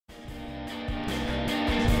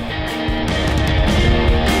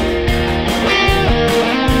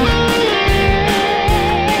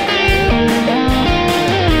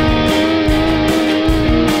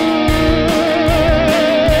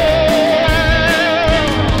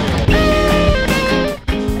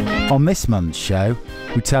On this month's show,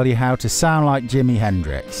 we tell you how to sound like Jimi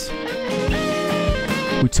Hendrix.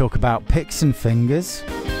 We talk about picks and fingers.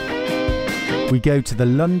 We go to the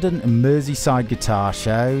London and Merseyside guitar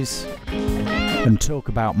shows and talk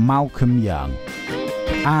about Malcolm Young.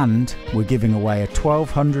 And we're giving away a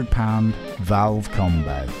 £1,200 valve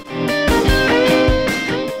combo.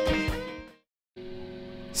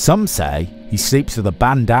 Some say he sleeps with a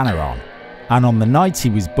bandana on, and on the night he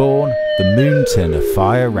was born, the moon turned a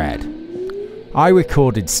fire red. I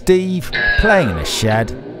recorded Steve playing in a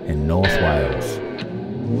shed in North Wales.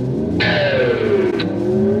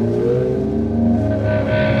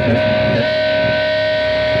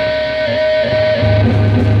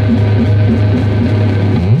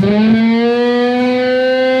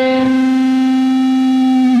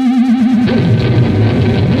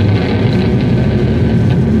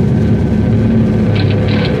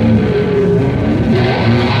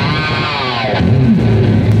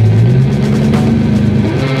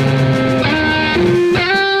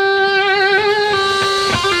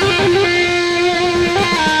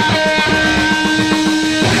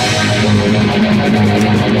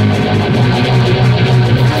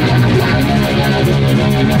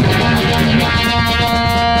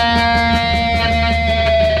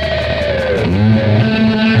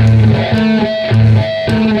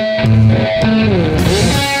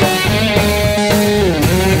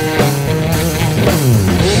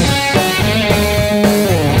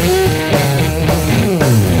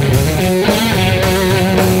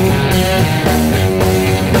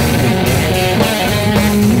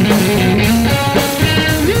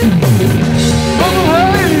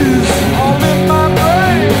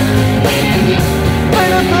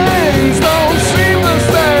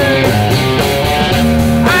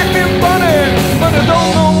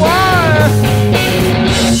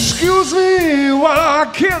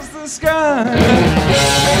 Kiss the sky.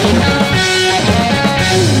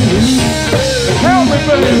 Help me,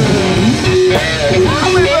 baby.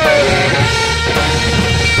 Help me, baby.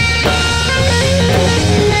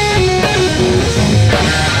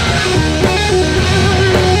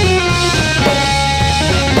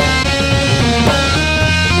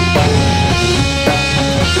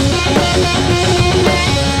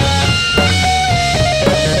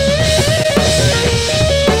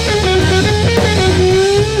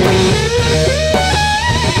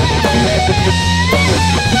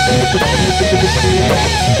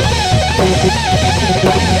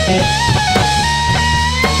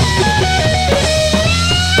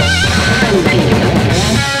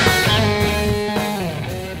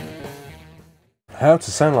 How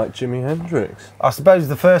to sound like Jimi Hendrix. I suppose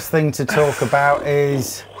the first thing to talk about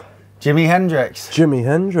is Jimi Hendrix. Jimi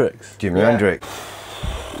Hendrix. Jimi Hendrix.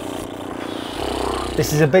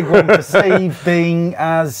 This is a big one for Steve, being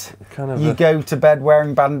as you go to bed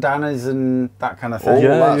wearing bandanas and that kind of thing.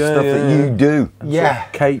 All that stuff that you do. And sort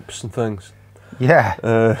of capes and things. Yeah.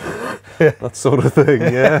 That sort of thing,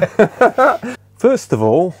 yeah. First of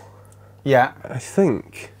all, I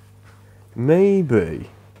think maybe,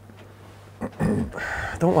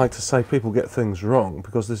 I don't like to say people get things wrong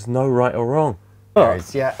because there's no right or wrong.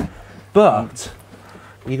 But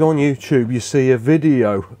you go on YouTube, you see a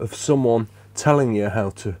video of someone telling you how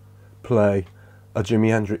to play a Jimi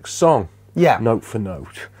Hendrix song, note for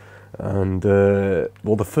note. And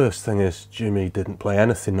well, the first thing is Jimmy didn't play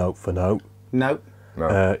anything note for note. Nope.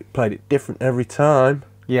 No. He played it different every time.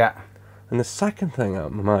 Yeah. And the second thing I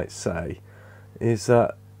might say is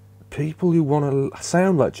that people who want to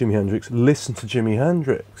sound like Jimi Hendrix listen to Jimi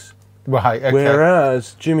Hendrix. Right, okay.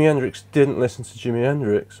 Whereas Jimi Hendrix didn't listen to Jimi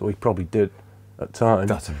Hendrix, or he probably did at times.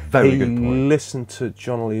 That's a very good point. He listened to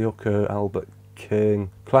John Lee Hooker, Albert King,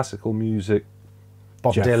 classical music,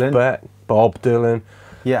 Bob Jeff Dylan. Beck, Bob Dylan,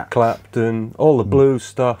 Clapton, all the blues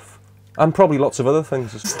stuff, and probably lots of other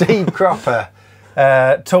things. Steve Cropper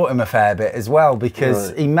taught him a fair bit as well,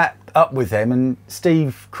 because he met up with him and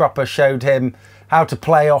Steve Cropper showed him how to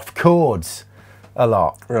play off chords a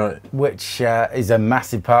lot, which is a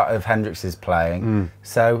massive part of Hendrix's playing.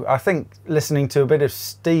 So I think listening to a bit of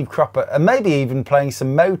Steve Cropper, and maybe even playing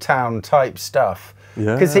some Motown type stuff,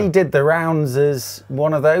 because he did the rounds as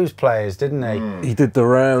one of those players, didn't he? He did the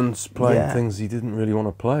rounds playing things he didn't really want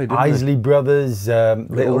to play, didn't Isley Brothers,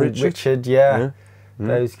 Little Richard,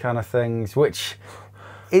 those kind of things, which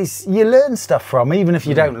is, you learn stuff from, even if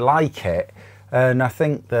you don't like it. And I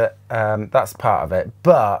think that that's part of it.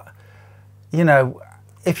 But, you know,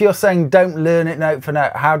 if you're saying don't learn it note for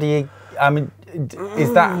note, how do you, I mean,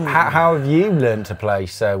 is that, how have you learned to play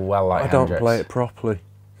so well like Hendrix? I don't play it properly.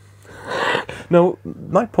 No,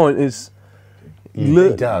 my point is, he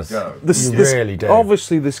does. Really does.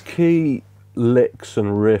 Obviously, there's key licks and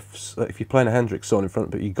riffs that if you're playing a Hendrix song in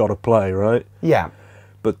front of it, you got to play, right? Yeah.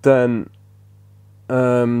 But then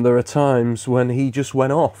there are times when he just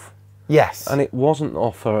went off. Yes. And it wasn't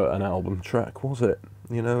off an album track, was it?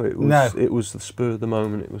 You know, it was. No. It was the spur of the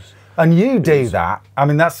moment. It was. And you do that. I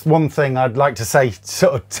mean, that's one thing I'd like to say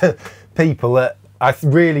sort of to people, that I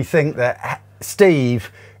really think that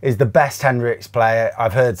Steve is the best Hendrix player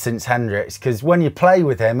I've heard since Hendrix, because when you play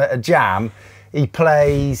with him at a jam, he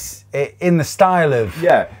plays it in the style of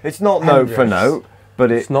it's not Hendrix. note for note,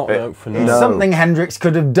 but it's not note for note. It's something Hendrix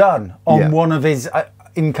could have done on one of his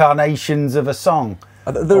incarnations of a song.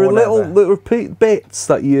 There are little bits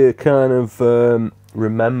that you kind of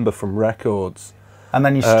remember from records, and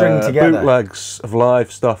then you string together bootlegs of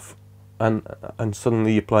live stuff, and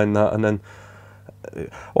suddenly you're playing that, and then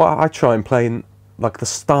I try and play like the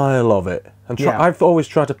style of it, and I've always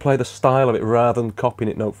tried to play the style of it rather than copying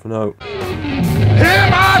it note for note. Hear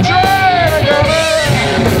my train coming.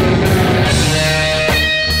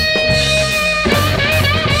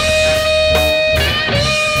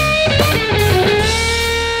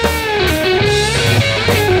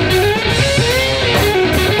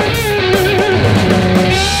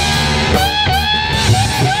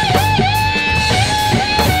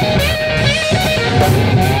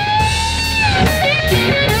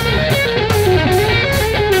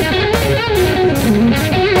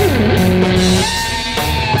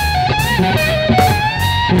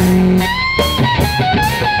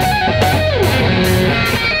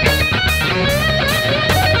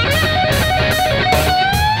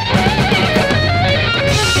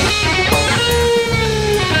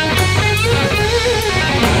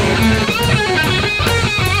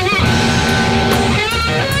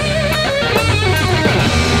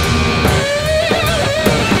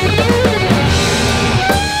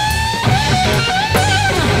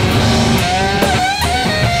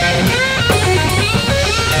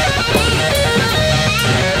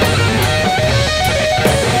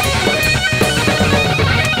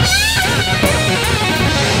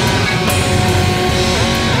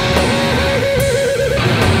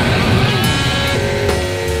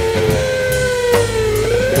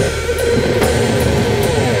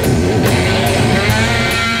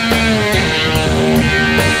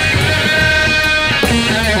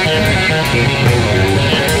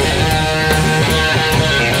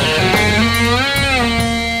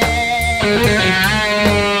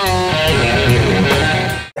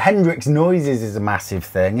 Hendrix noises is a massive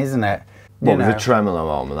thing, isn't it? What, with the tremolo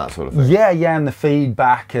on and that sort of thing? Yeah, and the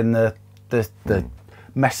feedback and the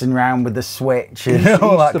messing around with the switch and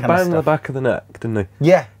all that kind of stuff. He used to bang the back of the neck, didn't he?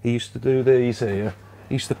 Yeah. He used to do these here.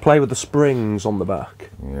 He used to play with the springs on the back.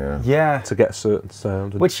 Yeah. To get a certain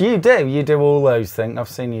sound. Which you do. You do all those things. I've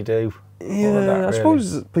seen you do. Yeah, I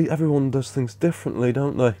suppose everyone does things differently,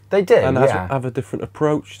 don't they? They do, and have a different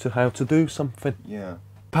approach to how to do something. Yeah.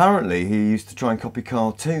 Apparently, he used to try and copy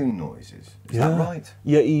cartoon noises. Is that right?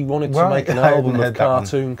 Yeah, he wanted to make an album of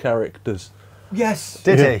cartoon characters. Yes.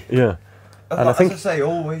 Did he? Yeah. And I think, as I say,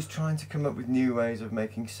 always trying to come up with new ways of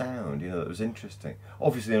making sound. You know, that was interesting.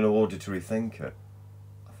 Obviously, an auditory thinker,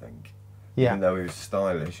 I think. Yeah. Even though he was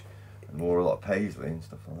stylish and wore a lot of paisley and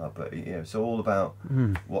stuff like that, but you know, it's all about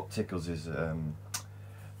what tickles his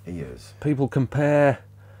ears. People compare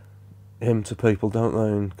him to people, don't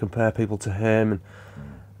they? And compare people to him.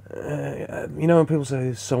 And you know, when people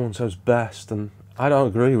say so and so's best, and I don't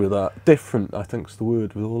agree with that. Different, I think, is the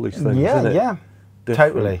word with all these things. Yeah, isn't it? yeah,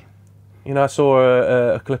 Different. totally. You know, I saw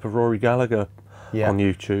a clip of Rory Gallagher on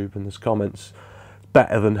YouTube, and there's comments,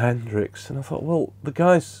 better than Hendrix, and I thought, well, the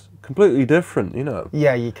guy's completely different, you know.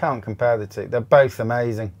 Yeah, you can't compare the two. They're both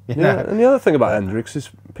amazing. You know? And the other thing about Hendrix is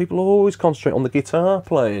people always concentrate on the guitar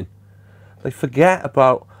playing. They forget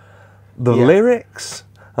about the lyrics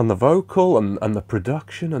and the vocal and the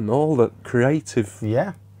production and all the creative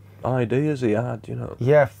ideas he had, you know.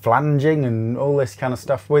 Yeah, flanging and all this kind of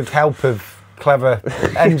stuff with help of clever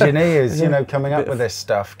engineers, you know, coming up with this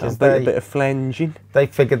stuff. Because a bit of flanging. They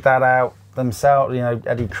figured that out themselves, you know,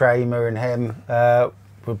 Eddie Kramer and him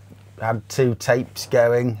had 2 tapes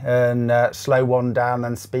going and slow one down,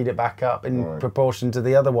 then speed it back up in proportion to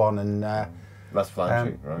the other one. And that's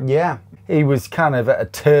flanging, right? Yeah. He was kind of at a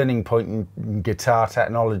turning point in guitar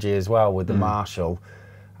technology as well with the Marshall,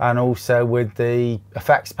 and also with the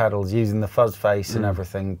effects pedals using the fuzz face and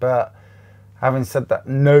everything. But having said that,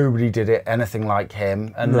 nobody did it anything like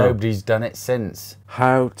him, and nobody's done it since.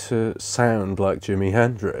 How to sound like Jimi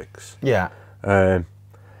Hendrix. Yeah.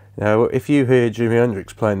 Now, if you hear Jimi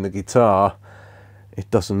Hendrix playing the guitar, it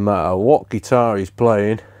doesn't matter what guitar he's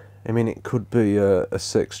playing. I mean, it could be a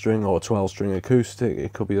 6-string or a 12-string acoustic.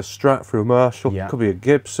 It could be a Strat through a Marshall. It could be a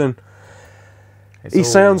Gibson. He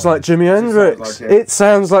sounds like Jimi Hendrix. It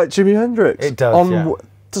sounds like Jimi Hendrix. It does,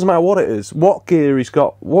 Doesn't matter what it is, what gear he's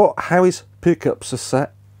got, how his pickups are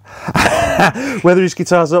set, whether his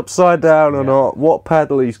guitar's upside down or not, what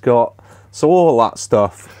pedal he's got, so all that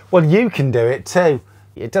stuff. Well, you can do it too.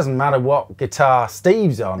 It doesn't matter what guitar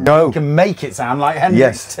Steve's on. No. You can make it sound like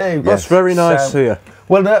Hendrix too. That's very nice here.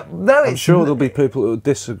 Well, no, I'm sure there'll be people who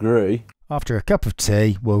disagree. After a cup of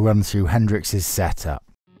tea, we'll run through Hendrix's setup.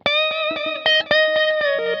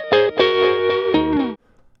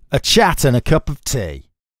 A chat and a cup of tea.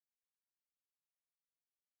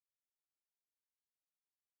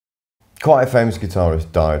 Quite a famous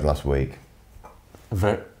guitarist died last week.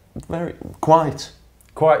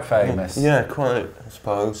 Quite famous. Yeah, quite, I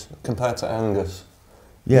suppose, compared to Angus.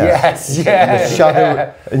 Yeah. Yes,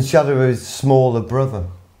 yeah. In shadow of his smaller brother.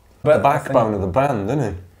 But the backbone of the band,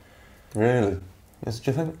 isn't he? Really? Yes,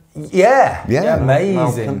 do you think? Yeah. Yeah.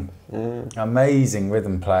 Amazing. Amazing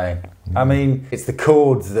rhythm playing. I mean, it's the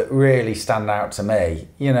chords that really stand out to me,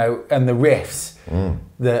 you know, and the riffs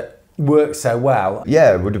that work so well.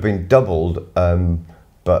 Yeah, it would have been doubled,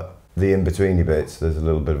 but the in-betweeny bits, there's a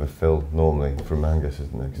little bit of a fill normally from Angus,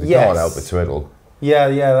 isn't there? Because he can't help but twiddle. Yeah,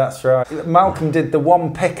 that's right. Malcolm did the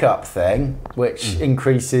one pickup thing, which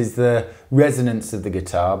increases the resonance of the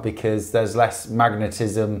guitar because there's less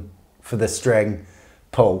magnetism for the string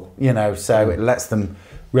pull, you know, so it lets them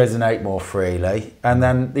resonate more freely. And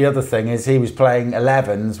then the other thing is he was playing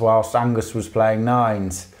 11s whilst Angus was playing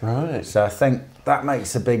 9s. Right. So I think that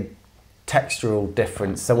makes a big textural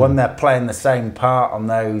difference. So when they're playing the same part on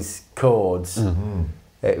those chords,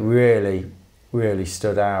 it really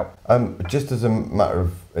stood out. Just as a matter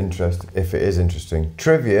of interest, if it is interesting,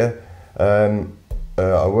 trivia, I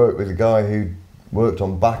worked with a guy who worked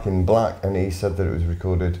on Back in Black and he said that it was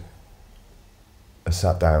recorded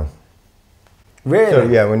sat down. Really? So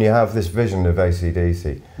yeah, when you have this vision of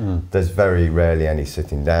AC/DC, there's very rarely any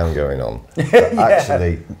sitting down going on. But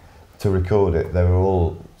actually, to record it, they were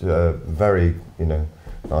all very, you know,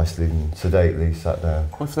 nicely and sedately sat down.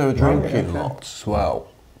 Well, if they were drinking lots as well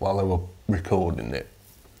while they were recording it,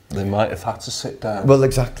 they might have had to sit down. Well,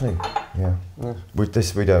 exactly. Yeah. With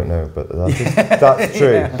this, we don't know, but that's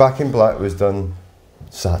true. Yeah. Back in Black was done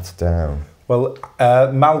sat down. Well,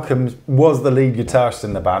 Malcolm was the lead guitarist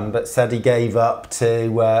in the band, but said he gave up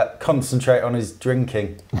to concentrate on his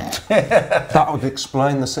drinking. That would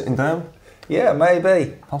explain the sitting down? Yeah,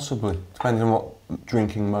 maybe. Possibly, depending on what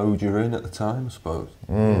drinking mode you're in at the time, I suppose.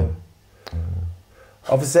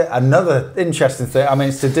 Obviously, another interesting thing, I mean,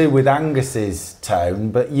 it's to do with Angus's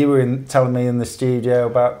tone, but you were telling me in the studio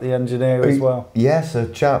about the engineer as well. Yes, a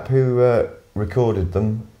chap who recorded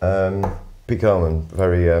them, Pete Coleman,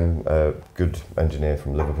 very good engineer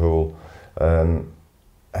from Liverpool.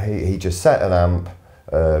 He just set an amp.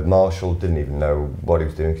 Marshall didn't even know what he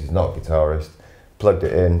was doing because he's not a guitarist. Plugged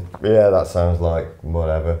it in. Yeah, that sounds like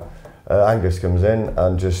whatever. Angus comes in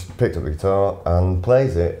and just picked up the guitar and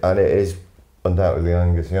plays it, and it is undoubtedly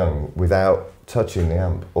Angus Young without touching the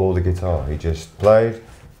amp or the guitar. He just played.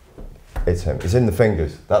 It's him. It's in the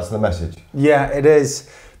fingers. That's the message. Yeah, it is.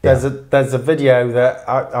 There's a video that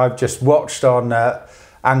I've just watched on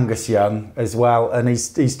Angus Young as well, and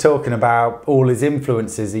he's talking about all his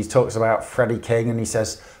influences. He talks about Freddie King, and he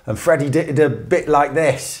says, and Freddie did a bit like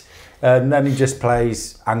this, and then he just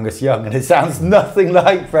plays Angus Young, and it sounds nothing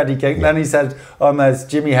like Freddie King. Yeah. Then he said, oh, there's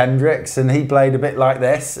Jimi Hendrix, and he played a bit like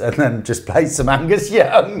this, and then just played some Angus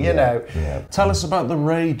Young, you know. Yeah. Tell us about the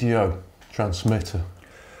radio transmitter.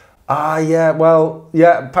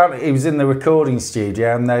 Apparently he was in the recording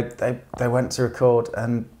studio and they went to record,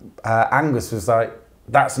 and Angus was like,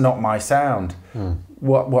 that's not my sound.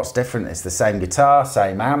 What's different? It's the same guitar,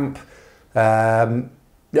 same amp.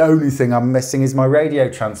 The only thing I'm missing is my radio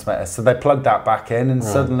transmitter. So they plugged that back in, and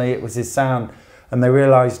suddenly it was his sound. And they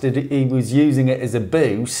realised he was using it as a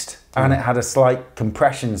boost, and it had a slight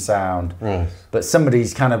compression sound. Right. But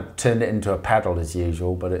somebody's kind of turned it into a pedal as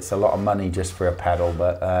usual, but it's a lot of money just for a pedal.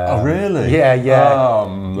 But oh, really? Yeah. Oh,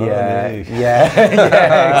 money. Yeah,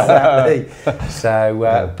 exactly.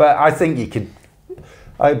 So, but I think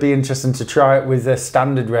I'd be interested to try it with a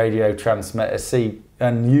standard radio transmitter,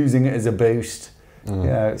 and using it as a boost.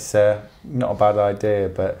 Yeah, it's not a bad idea,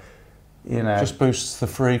 but you know, just boosts the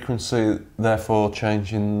frequency, therefore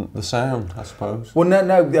changing the sound, I suppose. Well,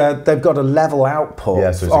 no, they've got a level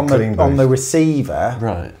output so on the receiver.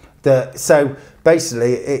 Right. So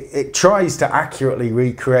basically, it tries to accurately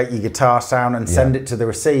recreate your guitar sound and send it to the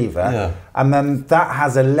receiver, and then that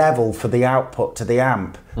has a level for the output to the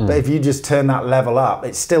amp. But if you just turn that level up,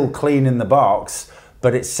 it's still clean in the box,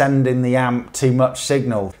 but it's sending the amp too much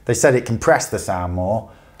signal. They said it compressed the sound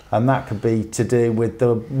more. and that could be to do with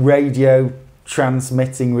the radio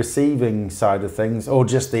transmitting, receiving side of things, or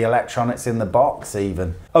just the electronics in the box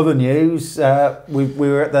even. Other news, we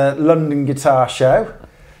were at the London Guitar Show.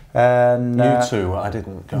 And, you too, I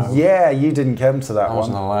didn't go. Yeah, you didn't come to that one. I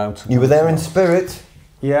wasn't allowed to. You were there in spirit.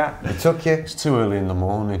 Yeah. It took you. It's too early in the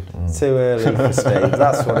morning. Too early for Steve,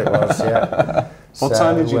 that's what it was, yeah. What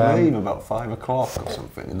time did you leave? About 5 o'clock or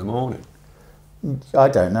something in the morning? I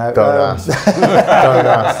don't know. Don't ask. Don't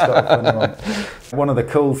ask. One of the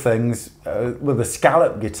cool things were the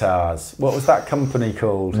scallop guitars. What was that company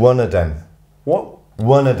called? One of them. What?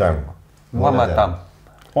 One of them. One of them.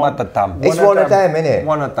 One of them. It's one of them, innit?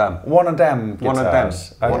 One of them. One of them guitars. One of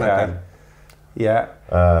them. Okay. One of them.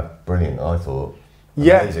 Yeah. Brilliant, I thought.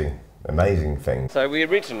 Yeah. Amazing. Amazing thing. So we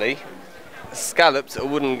originally scalloped a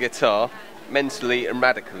wooden guitar mentally and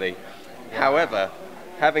radically. However,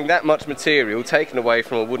 having that much material taken away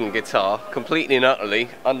from a wooden guitar completely and utterly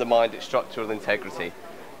undermined its structural integrity.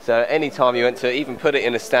 So any time you went to even put it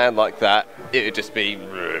in a stand like that, it would just be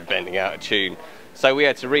bending out of tune. So we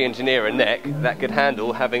had to re-engineer a neck that could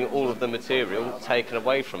handle having all of the material taken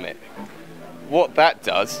away from it. What that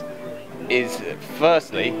does is,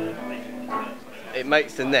 firstly, it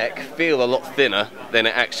makes the neck feel a lot thinner than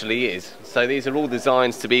it actually is. So these are all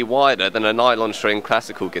designs to be wider than a nylon string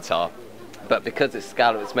classical guitar. But because it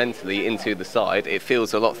scallops mentally into the side, it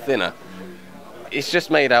feels a lot thinner. It's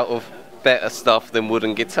just made out of better stuff than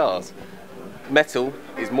wooden guitars. Metal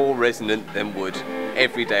is more resonant than wood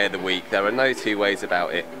every day of the week. There are no two ways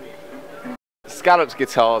about it. Scalloped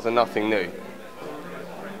guitars are nothing new,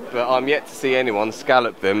 but I'm yet to see anyone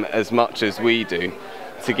scallop them as much as we do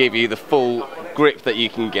to give you the full grip that you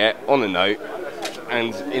can get on a note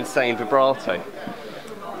and insane vibrato.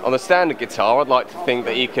 On a standard guitar, I'd like to think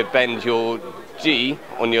that you could bend your G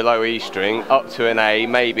on your low E string up to an A,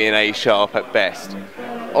 maybe an A sharp at best.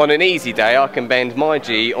 On an easy day, I can bend my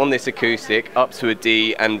G on this acoustic up to a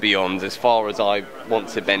D and beyond, as far as I want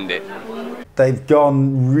to bend it. They've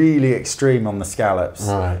gone really extreme on the scallops.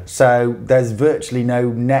 Right. So there's virtually no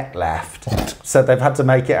neck left. So they've had to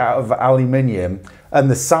make it out of aluminium. And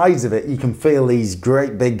the sides of it, you can feel these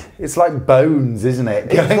great big, it's like bones, isn't it?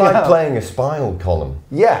 It's like playing a spinal column.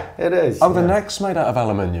 Yeah, it is. Oh, the neck's made out of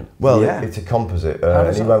aluminium? Well, yeah. It's a composite,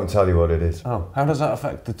 and he won't tell you what it is. Oh, how does that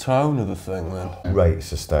affect the tone of the thing then? Rate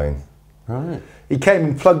sustain. Right. He came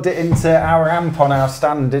and plugged it into our amp on our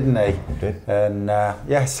stand, didn't he? He did. And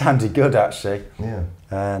yeah, it sounded good actually. Yeah.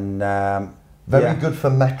 And very good for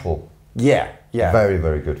metal. Yeah, yeah. Very,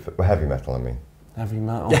 very good for heavy metal, I mean. Heavy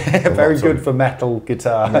metal. Very good for metal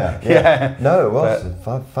guitar. Yeah. No, it was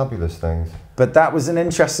fabulous things. But that was an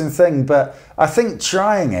interesting thing. But I think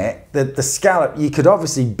trying it, the scallop, you could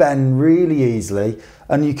obviously bend really easily,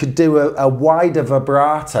 and you could do a wider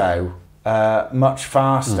vibrato much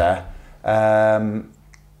faster.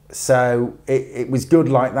 So it was good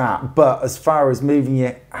like that. But as far as moving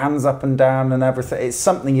your hands up and down and everything, it's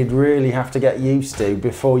something you'd really have to get used to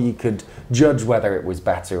before you could judge whether it was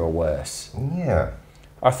better or worse. Yeah.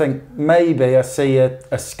 I think maybe I see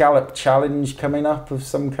a scallop challenge coming up of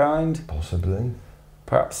some kind. Possibly.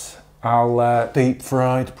 Perhaps I'll... Deep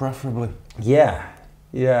fried, preferably. Yeah.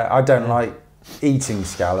 Yeah, I don't like eating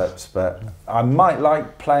scallops, but I might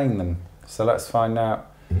like playing them. So let's find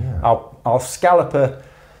out. Yeah. I'll scallop a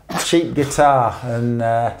cheap guitar and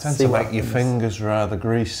Tends see to what make your fingers rather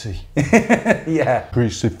greasy. Yeah.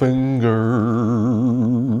 Greasy fingers.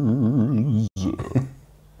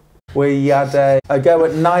 We had a go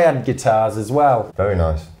at Naiad guitars as well. Very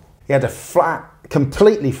nice. He had a flat,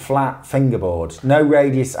 completely flat fingerboard, no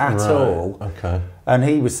radius at all. Okay. And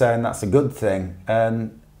he was saying that's a good thing.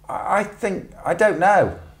 And I think, I don't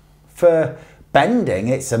know, for bending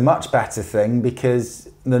it's a much better thing because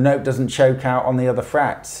the note doesn't choke out on the other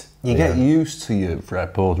frets. You get used to your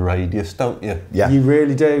fretboard radius, don't you? Yeah. You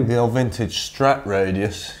really do. The old vintage Strat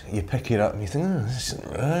radius, you pick it up and you think, oh, this isn't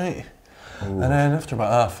right. Ooh. And then after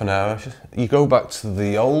about half an hour, you go back to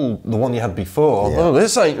the one you had before. Yeah. Oh,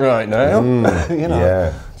 this ain't right now. You know.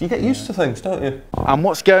 Yeah. You get used to things, don't you? And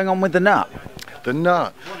what's going on with the nut? The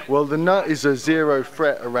nut? Well, the nut is a 0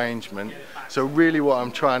 fret arrangement. So really what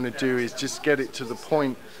I'm trying to do is just get it to the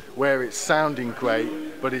point where it's sounding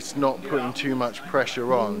great, but it's not putting too much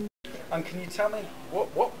pressure on. And can you tell me,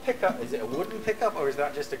 what pickup? Is it a wooden pickup or is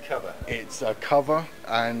that just a cover? It's a cover,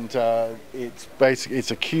 and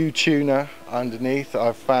it's a Q tuner underneath.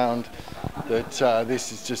 I've found that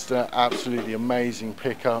this is just an absolutely amazing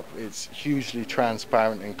pickup. It's hugely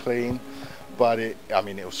transparent and clean, but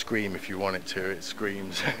it'll scream if you want it to. It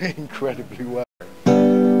screams incredibly well.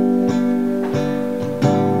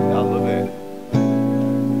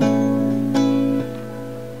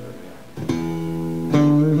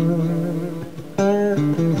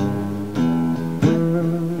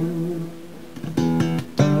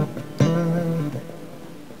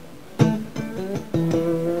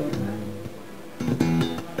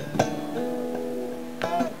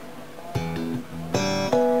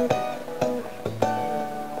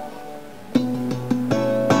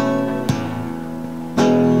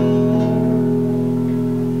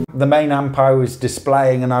 the main amp I was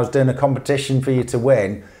displaying and I was doing a competition for you to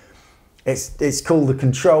win, it's called the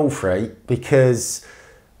Control Freak because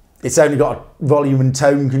it's only got volume and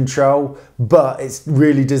tone control, but it's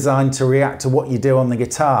really designed to react to what you do on the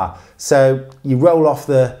guitar. So you roll off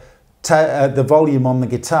the volume on the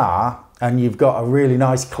guitar and you've got a really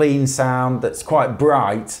nice clean sound that's quite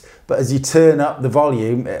bright, but as you turn up the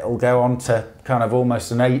volume, it'll go on to kind of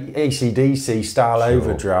almost an AC/DC style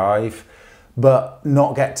overdrive, but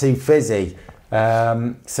not get too fizzy.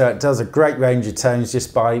 So it does a great range of tones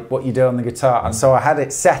just by what you do on the guitar. And so I had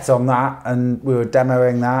it set on that and we were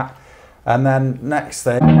demoing that. And then next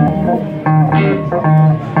thing.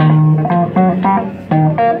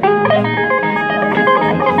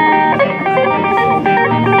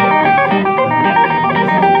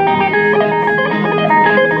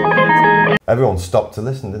 Everyone stopped to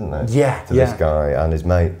listen, didn't they? Yeah. To this guy and his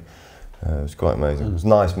mate. It was quite amazing. It was a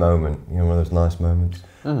nice moment, you know, one of those nice moments.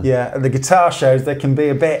 Yeah, the guitar shows, they can be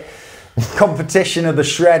a bit competition of the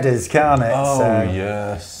shredders, can't it? Oh,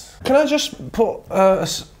 yes. Can I just put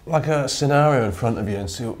like a scenario in front of you and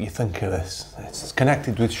see what you think of this? It's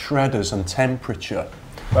connected with shredders and temperature.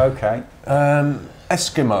 Okay.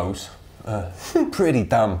 Eskimos, pretty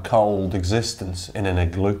damn cold existence in an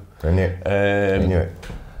igloo. I knew it.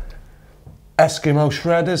 Eskimo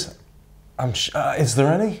shredders, is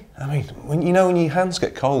there any? I mean, when your hands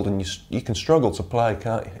get cold and you can struggle to play,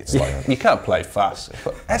 can't you? It's like you can't play fast.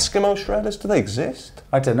 But Eskimo shredders, do they exist?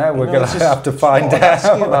 I don't know. We're going to have to find out. Ask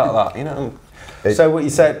you about that, you know. So what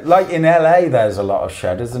you said, like in LA, there's a lot of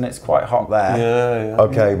shredders and it's quite hot there. Yeah.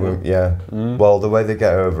 Okay, well, the way they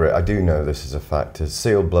get over it, I do know this is a fact, is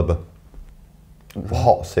seal blubber.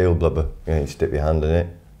 Hot seal blubber. You stick your hand in it.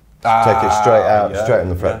 Take it straight out, straight on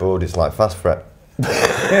the fretboard. It's like fast fret. In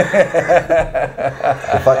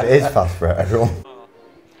fact, it is fast fret, everyone.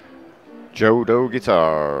 Jodo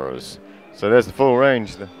Guitars. So there's the full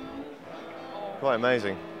range. Quite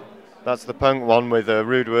amazing. That's the punk one with a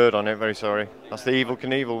rude word on it, very sorry. That's the Evil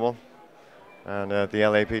Knievel one. And the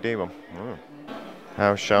LAPD one.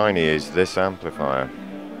 How shiny is this amplifier?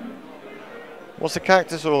 What's the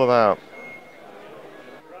cactus all about?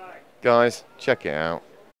 Guys, check it out.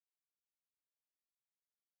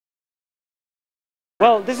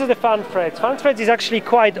 Well, this is the fan frets. Fan frets is actually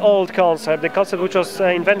quite old concept. The concept which was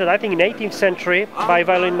invented, I think, in 18th century by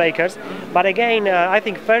violin makers. But again, I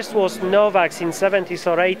think first was Novak's in 70s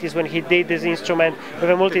or 80s when he did this instrument with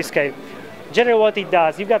a multi-scale. Generally, what it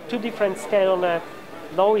does, you've got two different scales on a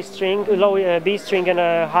low B string and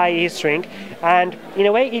a high E string, and in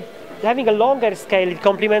a way, having a longer scale, it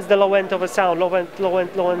complements the low end of a sound, low end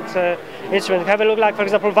instrument. Have a look like, for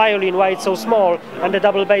example, violin, why it's so small, and the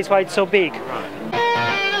double bass, why it's so big.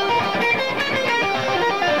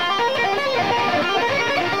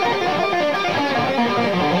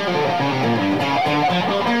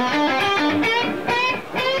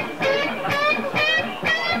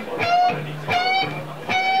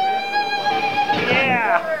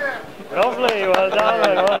 Lovely, well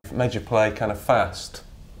done. Made you play kind of fast.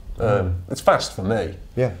 It's fast for me.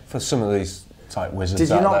 Yeah. For some of these type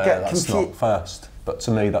wizards out there, that's not fast. But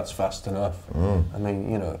to me, that's fast enough. I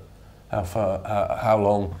mean, you know, how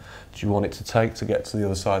long do you want it to take to get to the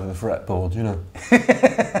other side of the fretboard? You know. Do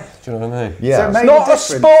you know what I mean? Yeah. So it's not a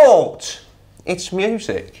sport. It's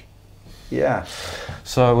music. Yeah.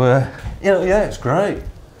 So you know, yeah, it's great.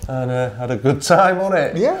 And had a good time on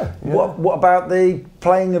it. Yeah. What about the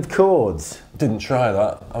playing of chords? Didn't try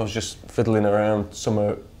that. I was just fiddling around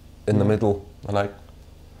somewhere in the middle, and I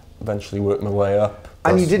eventually worked my way up.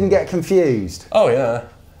 And you didn't get confused? Oh yeah.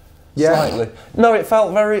 Slightly. No, it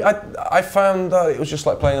felt very. I found that it was just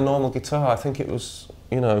like playing a normal guitar. I think it was,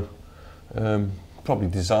 you know, probably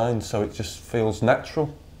designed so it just feels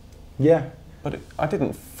natural. Yeah. But I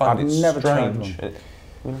didn't find it strange.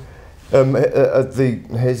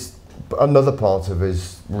 Another part of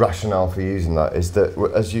his rationale for using that is that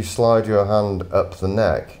as you slide your hand up the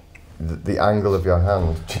neck, the angle of your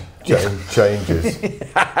hand changes. So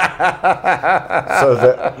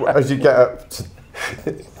that as you get up to,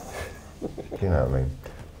 you know what I mean?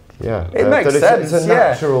 Yeah. It makes sense. It's a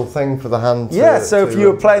natural thing for the hand to... Yeah, so if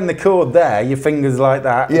you were playing the chord there, your finger's like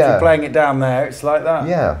that. Yeah. If you're playing it down there, it's like that.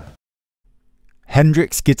 Yeah.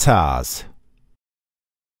 Hendrix Guitars.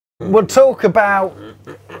 We'll talk about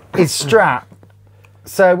his Strat.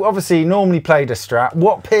 So obviously he normally played a Strat.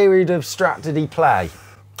 What period of Strat did he play?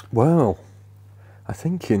 Well, I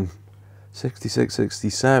think in 66,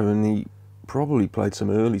 67 he probably played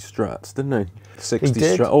some early Strats, didn't he? 60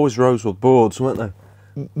 Strat, always Rosewood boards, weren't they?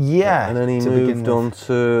 Yeah. And then he moved on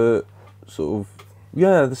to sort of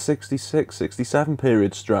Yeah, the 66, 67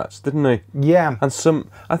 period Strats, didn't he? Yeah. And some,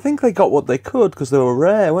 I think they got what they could because they were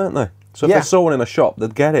rare, weren't they? So if they saw one in a shop,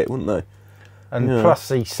 they'd get it, wouldn't they? And plus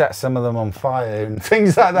he set some of them on fire and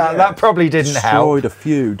things like that. Yeah. That probably didn't help. Destroyed a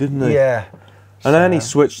few, didn't he? Yeah. And then he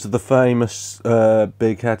switched to the famous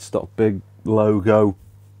big headstock, big logo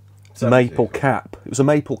maple cap. It was a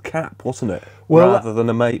maple cap, wasn't it? Well, rather than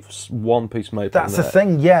a one-piece maple. That's the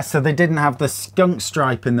thing, yeah. So they didn't have the skunk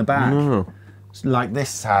stripe in the back, like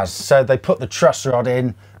this has. So they put the truss rod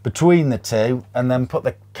in between the two and then put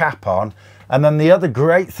the cap on. And then the other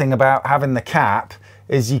great thing about having the cap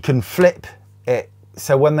is you can flip it.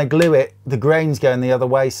 So when they glue it, the grain's going the other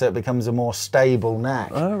way, so it becomes a more stable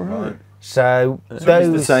neck. Oh, right. So it's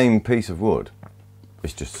the same piece of wood.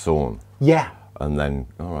 It's just sawn. Yeah. And then,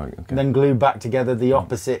 all right, okay. Then glued back together the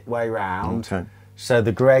opposite way round. Okay. So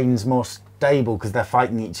the grain's more stable because they're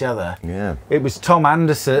fighting each other. Yeah. It was Tom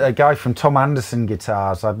Anderson, a guy from Tom Anderson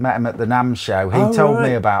Guitars. I'd met him at the NAMM show. He told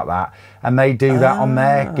me about that. And they do that on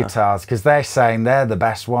their guitars because they're saying they're the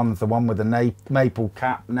best ones, the one with the maple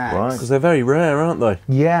cap necks. Right. Because they're very rare, aren't they?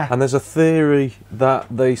 Yeah. And there's a theory that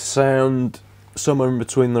they sound somewhere in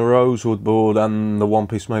between the rosewood board and the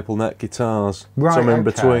one-piece maple neck guitars. Right, somewhere in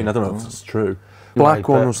between. I don't know if that's true. Black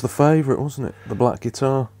one was the favourite, wasn't it? The black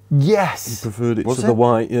guitar. Yes. He preferred it to the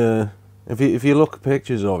white, yeah. If you look at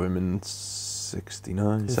pictures of him in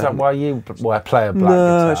 69, is that why you play a black guitar?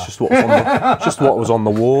 No, it's just what was on the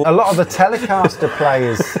wall. A lot of the Telecaster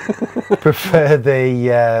players prefer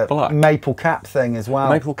the maple cap thing as well.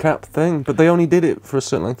 Maple cap thing, but they only did it for a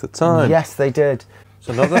certain length of time. Yes, they did.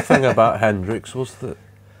 So another thing about Hendrix was that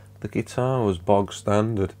the guitar was bog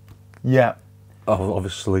standard. Yeah. Oh,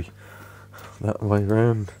 obviously that way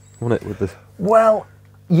round, wasn't it? With the well,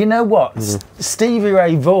 you know what? Stevie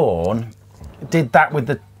Ray Vaughan did that with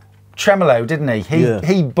the tremolo, didn't he?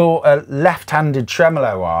 He bought a left-handed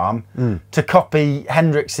tremolo arm to copy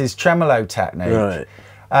Hendrix's tremolo technique. Right.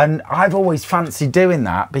 And I've always fancied doing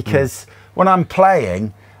that because when I'm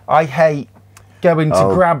playing, I hate going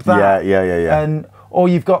to grab that. Yeah. Or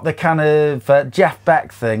you've got the kind of Jeff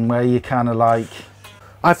Beck thing where you kind of like...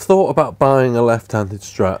 I've thought about buying a left-handed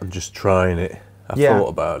Strat and just trying it. I've thought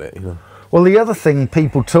about it, you know. Well, the other thing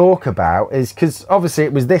people talk about is, because obviously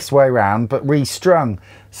it was this way round, but restrung.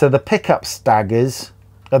 So the pickup staggers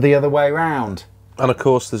are the other way round. And of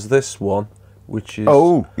course there's this one, which is...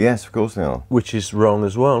 Oh, yes, of course they are. Which is wrong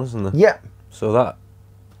as well, isn't it? Yeah. So that...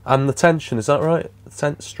 And the tension, is that right?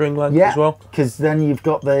 The string length as well? Yeah, because then you've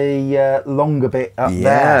got the longer bit up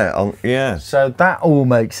there. Yeah. So that all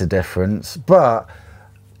makes a difference. But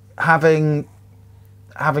having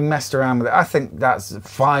messed around with it, I think that's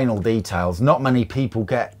final details. Not many people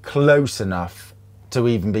get close enough to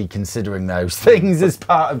even be considering those things as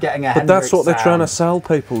part of getting a Hendrix But that's what they're sound. trying to sell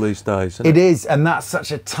people these days, isn't it? It is, and that's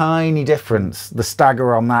such a tiny difference. The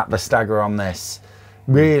stagger on that, the stagger on this.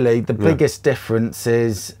 Really, the biggest difference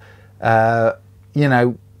is, you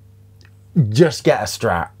know, just get a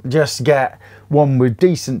Strat. Just get one with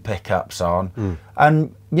decent pickups on.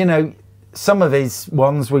 And, you know, some of these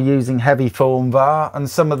ones were using heavy form VAR and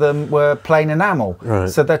some of them were plain enamel. Right.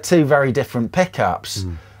 So they're two very different pickups.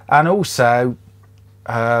 And also,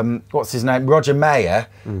 what's his name? Roger Mayer,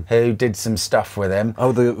 who did some stuff with him.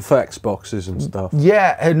 Oh, the effects boxes and stuff.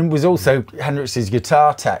 Yeah, and was also Hendrix's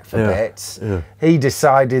guitar tech for bits. Yeah. He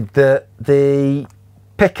decided that the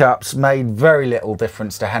pickups made very little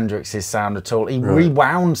difference to Hendrix's sound at all. He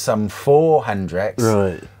rewound some for Hendrix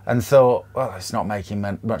and thought, well, it's not making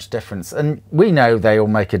much difference. And we know they all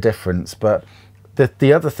make a difference, but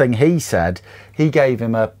the other thing he said, he gave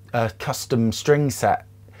him a custom string set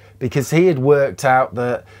because he had worked out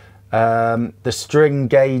that the string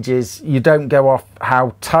gauges, you don't go off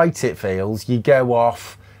how tight it feels, you go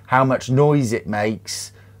off how much noise it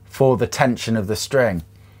makes for the tension of the string.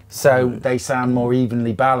 So they sound more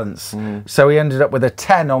evenly balanced. So he ended up with a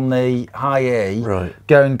 10 on the high E,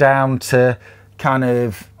 going down to kind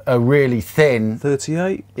of a really thin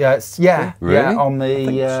 38. Yeah, really? Yeah, on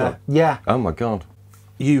the yeah. Oh my God!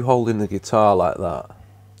 You holding the guitar like that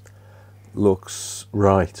looks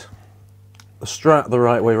right. A Strat the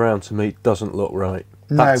right way around to me doesn't look right.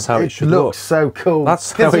 That's how it should look. It looks so cool.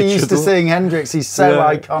 That's how it should look. Because we're used to seeing Hendrix. He's so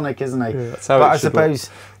iconic, isn't he? Yeah, that's how but it I suppose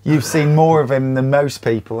you've seen more of him than most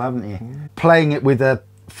people, haven't you? Playing it with a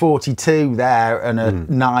 42 there and a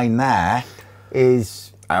 9 there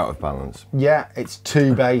is... out of balance. Yeah, it's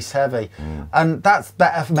too bass heavy. And that's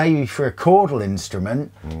better maybe for a chordal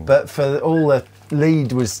instrument, but for all the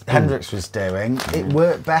lead Hendrix was doing, it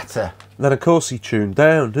worked better. Then of course he tuned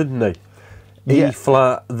down, didn't he? E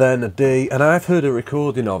flat, then a D, and I've heard a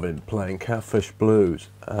recording of him playing Catfish Blues,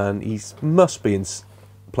 and he must be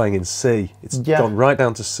playing in C. It's gone right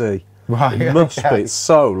down to C. Right, it must be. It's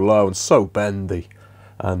so low and so bendy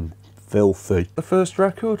and filthy. The first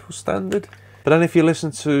record was standard, but then if you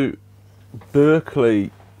listen to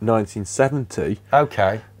Berkeley 1970,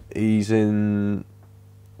 he's in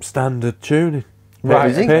standard tuning.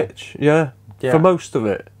 Right, pitch, for most of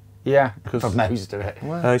it. Yeah, for most of it.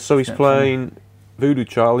 Wow. So he's playing Voodoo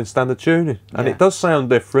Child in standard tuning, and it does sound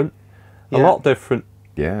different, a lot different.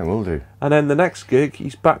 Yeah, it will do. And then the next gig,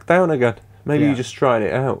 he's back down again. Maybe he's just trying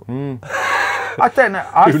it out. I don't know.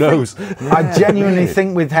 Who knows? I genuinely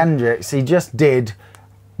think with Hendrix, he just did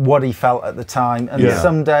what he felt at the time, and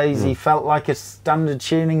some days he felt like a standard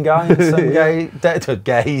tuning guy, and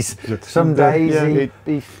some days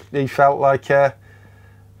he felt like a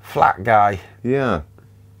flat guy. Yeah.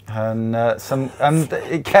 And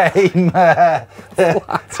it came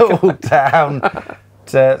all down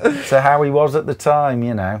to how he was at the time,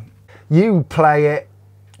 you know. You play it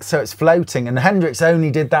so it's floating, and Hendrix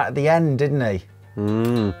only did that at the end, didn't he?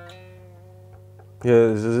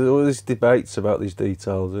 Yeah, there's all these debates about these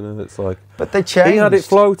details, you know. It's like, but they changed. He had it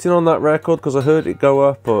floating on that record because I heard it go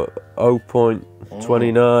up at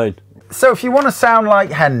 0.29. So if you want to sound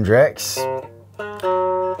like Hendrix,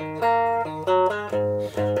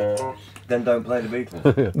 then don't play the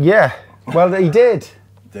Beatles. Yeah, well he did.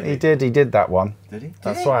 He did that one. Did he?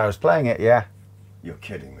 That's why I was playing it. Yeah. You're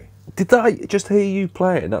kidding me. Did I just hear you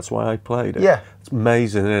play it, and that's why I played it? Yeah. It's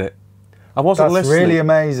amazing, isn't it? I wasn't listening. That's really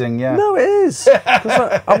amazing, yeah. No, it is.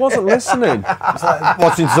 I wasn't listening. It's like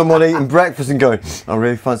watching someone eating breakfast and going, I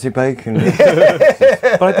really fancy bacon.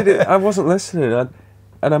 But I did it. I wasn't listening,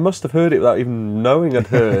 and I must have heard it without even knowing I'd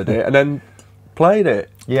heard it, and then played it.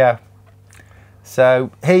 Yeah.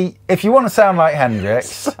 So if you want to sound like Hendrix,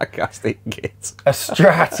 sarcastic git. A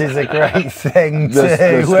Strat is a great thing to.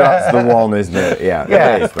 The Strat's the one, isn't it? Yeah,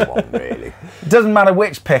 it is the one, really. It doesn't matter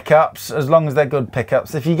which pickups, as long as they're good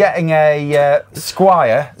pickups. If you're getting a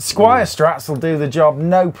Squire Strats will do the job,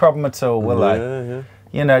 no problem at all, will they? Yeah.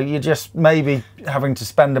 You know, you're just maybe having to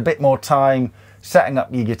spend a bit more time setting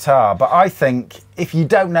up your guitar. But I think if you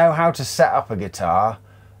don't know how to set up a guitar,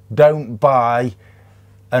 don't buy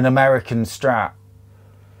an American Strat.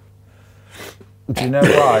 Do you know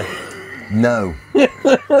why? No.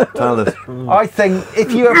 Tell us. I think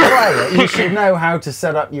if you're a player, you should know how to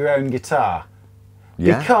set up your own guitar.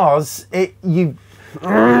 Yeah. Because the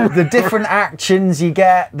different actions you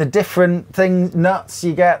get, the different nuts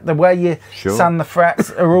you get, the way you sand the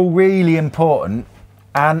frets are all really important.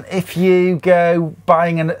 And if you go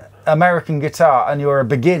buying an American guitar and you're a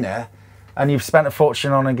beginner and you've spent a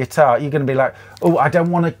fortune on a guitar, you're going to be like, oh, I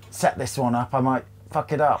don't want to set this one up. I might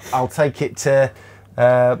fuck it up. I'll take it to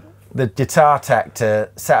the guitar tech to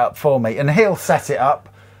set up for me. And he'll set it up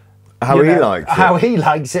how he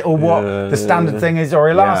likes it, or what the standard thing is, or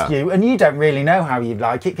he'll ask you, and you don't really know how you'd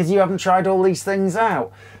like it because you haven't tried all these things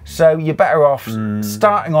out. So you're better off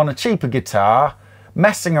starting on a cheaper guitar,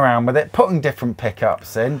 messing around with it, putting different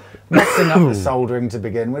pickups in, messing up the soldering to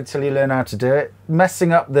begin with till you learn how to do it,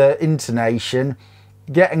 messing up the intonation,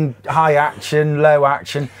 getting high action, low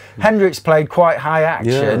action. Hendrix played quite high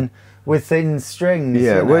action with thin strings.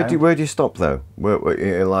 Yeah, you know? where do you stop though?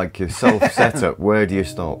 Where, like your self setup, where do you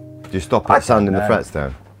stop? Do you stop at sanding the frets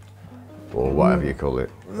down? Or whatever you call it?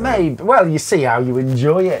 Maybe. Well, you see how you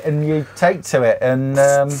enjoy it and you take to it. And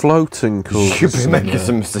floating chords. You'd be making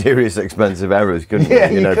some serious expensive errors, couldn't you?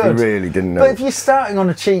 You know, if you really didn't know. But if you're starting on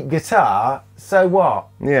a cheap guitar, so what?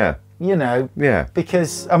 Yeah. You know? Yeah.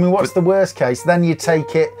 Because, I mean, what's the worst case? Then you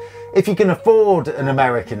take it, if you can afford an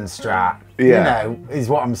American Strat, you know, is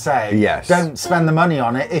what I'm saying. Yes. Don't spend the money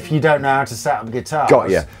on it if you don't know how to set up guitars. Got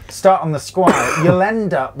you. Start on the Squire. You'll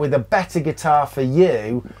end up with a better guitar for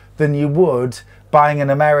you than you would buying an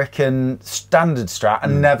American standard Strat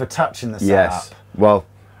and never touching the setup. Yes. Well,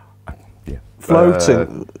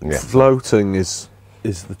 floating. Floating is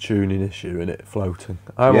the tuning issue, isn't it? Floating.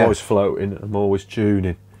 I'm always floating. I'm always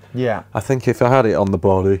tuning. Yeah. I think if I had it on the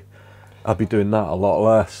body, I'd be doing that a lot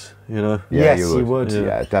less, you know? Yeah, yes, you would.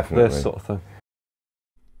 Yeah, definitely. This sort of thing.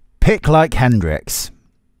 Pick like Hendrix.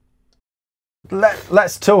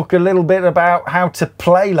 Let's talk a little bit about how to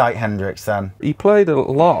play like Hendrix then. He played a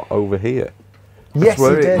lot over here. Yes, he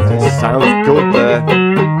did. It sounds good there.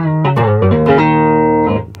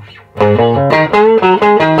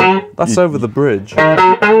 That's over the bridge.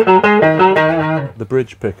 The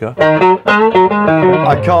bridge picker.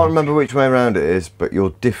 I can't remember which way around it is, but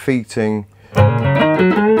you're defeating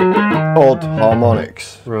odd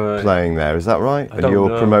harmonics playing there. Is that right? And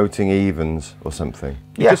you're promoting evens or something.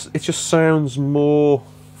 Yeah. It just sounds more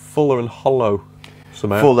fuller and hollow.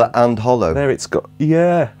 Somehow. Fuller and hollow. There it's got,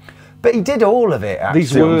 yeah. But he did all of it, actually.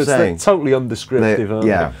 These words, they're totally undescriptive, aren't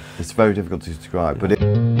they? It's very difficult to describe. But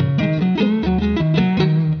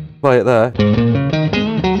play it there.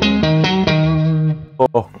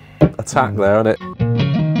 Oh, attack there, isn't it?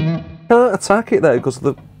 Can't attack it there because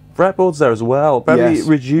the fretboard's there as well. Maybe it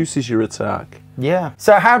reduces your attack. Yeah.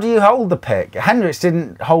 So how do you hold the pick? Hendrix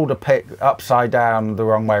didn't hold a pick upside down the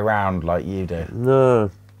wrong way round like you do. No.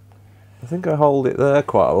 I think I hold it there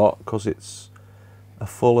quite a lot because it's a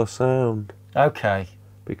fuller sound. Okay.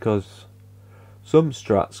 Because some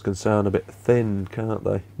strats can sound a bit thin, can't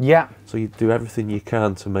they? Yeah. So you do everything you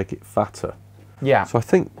can to make it fatter. Yeah. So I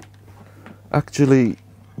think actually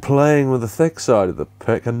playing with the thick side of the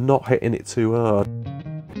pick and not hitting it too hard.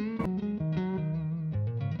 You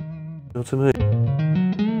know what I mean?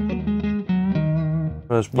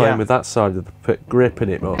 I was playing with that side of the pick, gripping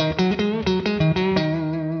it more.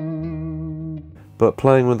 But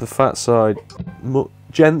playing with the fat side,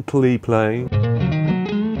 gently playing.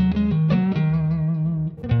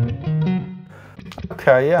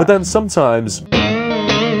 Okay, yeah. But then sometimes you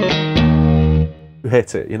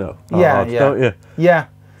hit it, you know. Yeah, hard, don't you? Yeah.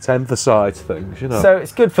 To emphasise things, you know. So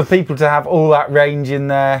it's good for people to have all that range in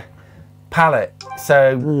their palette.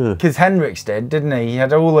 So, because Hendrix didn't he? He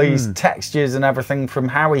had all these textures and everything from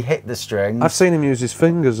how he hit the strings. I've seen him use his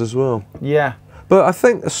fingers as well. Yeah. But I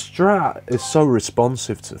think a Strat is so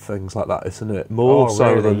responsive to things like that, isn't it? More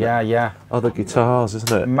so than other guitars,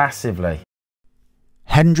 isn't it? Massively.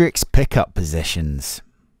 Hendrix pickup positions.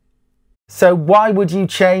 So why would you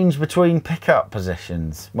change between pickup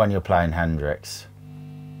positions when you're playing Hendrix?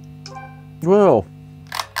 Well,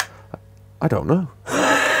 I don't know.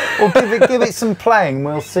 Well, give it some playing.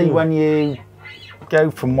 We'll see when you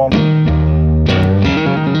go from one.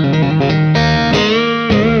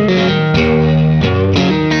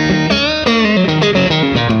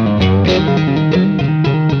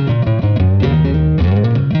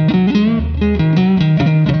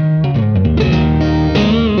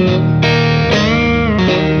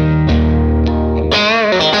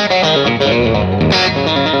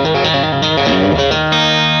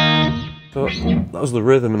 That was the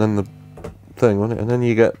rhythm and then the thing, wasn't it? And then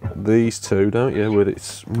you get these two, don't you? With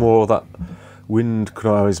it's more that Wind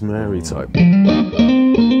Cries Mary type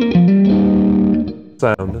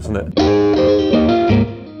sound, isn't it?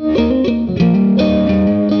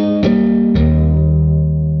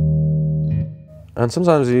 And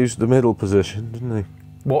sometimes he used the middle position, didn't he?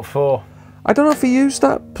 What for? I don't know if he used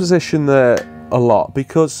that position there a lot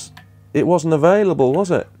because it wasn't available,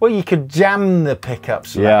 was it? Well, you could jam the pickup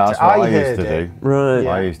selector. Yeah, that's what I used to do. Right.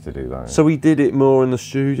 I used to do that. So he did it more in the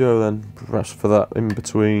studio then, perhaps for that in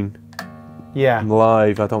between. Yeah.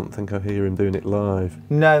 Live, I don't think I hear him doing it live.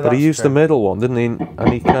 No, but he used the middle one, didn't he?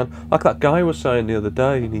 And he can, like that guy was saying the other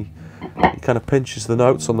day, and he kind of pinches the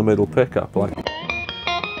notes on the middle pickup, like.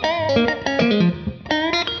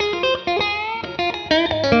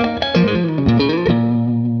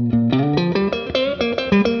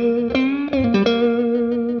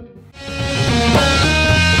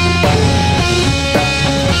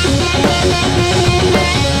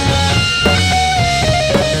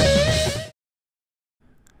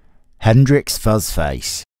 Hendrix Fuzz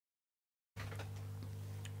Face.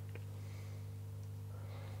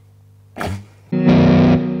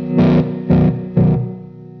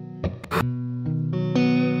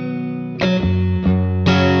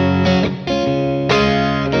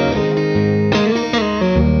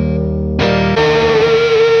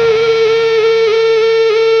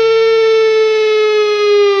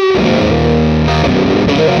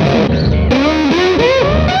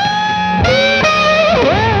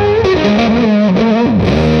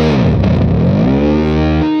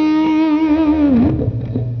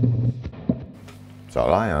 It's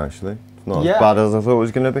alright actually. It's not as bad as I thought it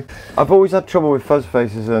was going to be. I've always had trouble with fuzz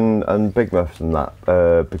faces and big muffs and that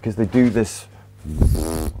because they do this.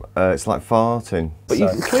 It's like farting. But you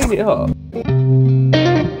can clean it up.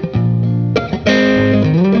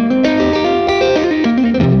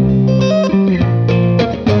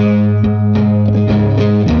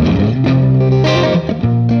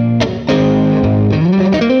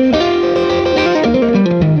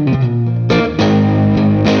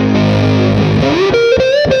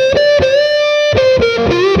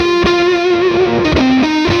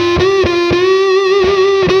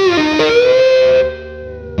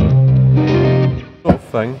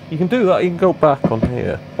 You can do that, you can go back on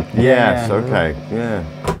here. Yes, okay, yeah.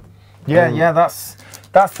 Yeah, that's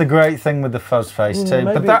the great thing with the fuzz face too.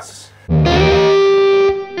 But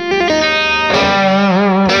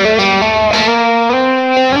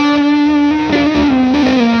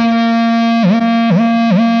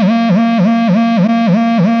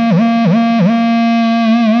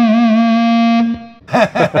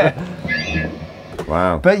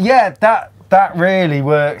But yeah, that really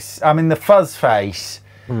works. I mean, the fuzz face,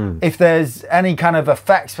 if there's any kind of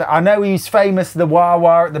effects, I know he's famous, the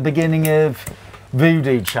wah-wah at the beginning of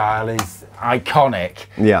Voodoo Child is iconic.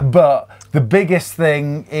 Yeah. But the biggest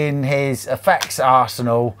thing in his effects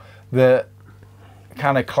arsenal that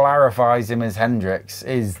kind of clarifies him as Hendrix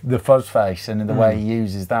is the fuzz face and the way he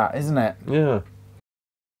uses that, isn't it? Yeah.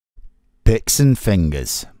 Picks and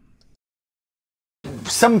fingers.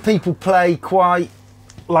 Some people play quite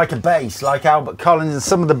like a bass, like Albert Collins and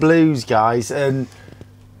some of the blues guys, and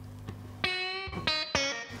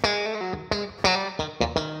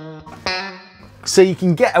so you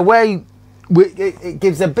can get away with it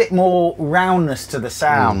gives a bit more roundness to the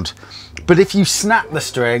sound. But if you snap the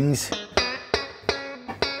strings,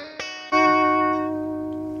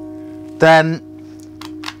 then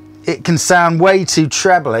it can sound way too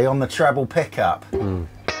trebly on the treble pickup.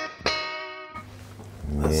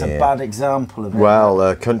 That's a bad example of it.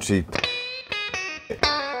 Well, country.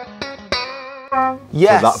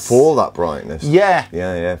 Yes. For that brightness. Yeah.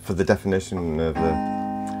 Yeah. For the definition of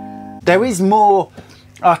the. There is more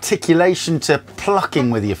articulation to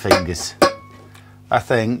plucking with your fingers, I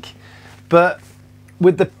think, but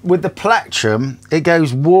with the plectrum, it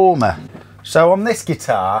goes warmer. So on this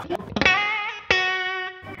guitar.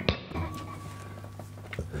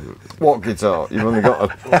 What guitar? You've only got a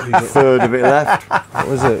third of it left. What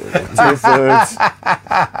was it? 2/3.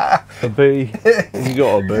 A B. You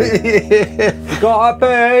got a B. You got a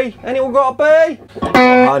B? Anyone got a B?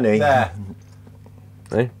 Honey. There.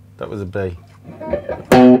 Eh? That was a B.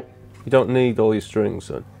 You don't need all your strings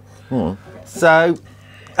then. So,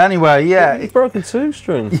 anyway, yeah. You've broken 2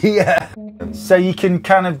 strings. Yeah. So you can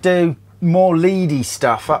kind of do more leady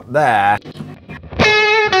stuff up there.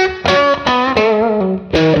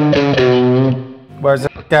 Whereas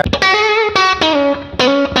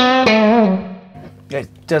it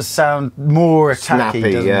does sound more attacky, Snappy,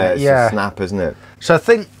 doesn't yeah, it? it's a snap, isn't it? So I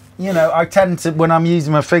think, you know, I tend to, when I'm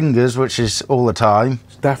using my fingers, which is all the time.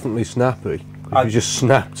 It's definitely snappy. If you just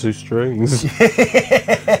snap 2 strings.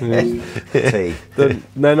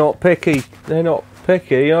 They're not picky. They're not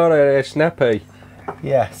picky, are they? They're snappy.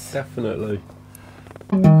 Yes. Definitely.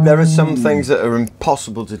 There are some things that are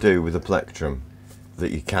impossible to do with a plectrum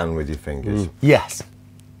that you can with your fingers. Yes.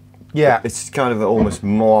 Yeah. It's kind of almost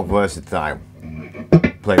more versatile.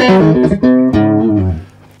 Playing.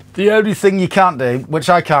 The only thing you can't do, which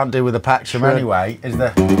I can't do with a plectrum anyway, is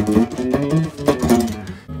the...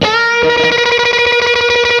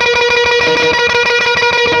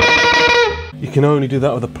 You can only do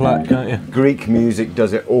that with a plat, can't you? Greek music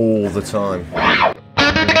does it all the time.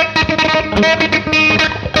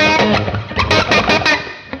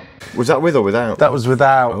 Was that with or without? That was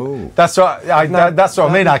without. Oh. That's what that's what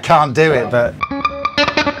I mean. I can't do it, but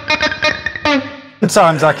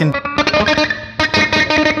sometimes I can.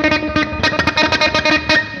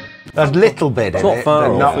 A little bit. It's not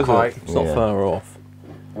far off, not is quite. it? It's not far off.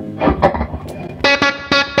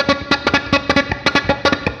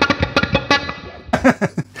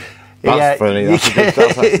 That's funny. That's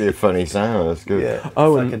actually a funny sound. That's good. Yeah.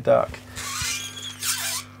 Oh, like a duck.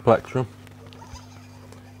 Plectrum.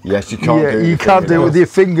 Yes, you can't do it. You can't do it with your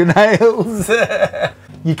fingernails.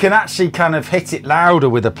 You can actually kind of hit it louder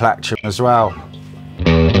with a plectrum as well.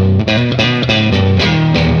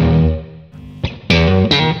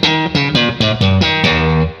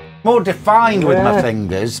 More defined with my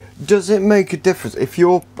fingers. Does it make a difference if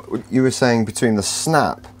you were saying between the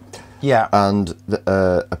snap and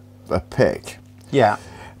a pick? Yeah.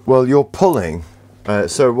 Well, you're pulling.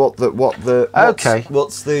 So what's the?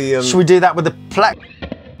 Should we do that with the plectrum?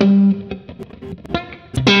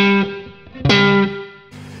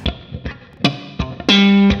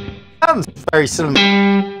 Sounds very similar.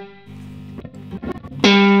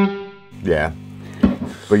 Yeah.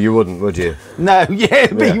 But you wouldn't, would you? No,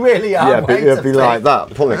 it'd be really hard. Yeah, but it'd be like that,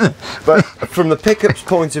 pulling. But from the pickup's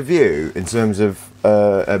point of view, in terms of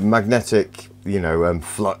a magnetic,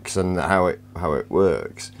 flux and how it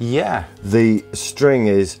works. Yeah. The string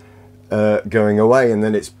is going away, and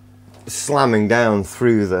then it's slamming down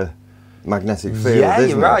through the magnetic field. Yeah, isn't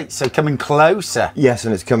you're it? right. So coming closer. Yes,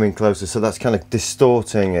 and it's coming closer. So that's kind of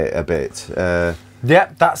distorting it a bit.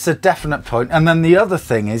 Yep, that's a definite point. And then the other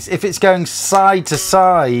thing is, if it's going side to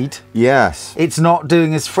side, yes, it's not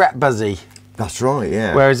doing as fret buzzy. That's right,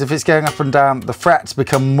 yeah. Whereas if it's going up and down, the frets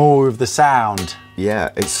become more of the sound.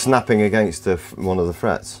 Yeah, it's snapping against one of the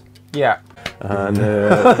frets. Yeah. And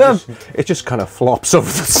it just kind of flops over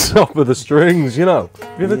the top of the strings, Have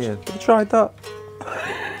you ever tried that?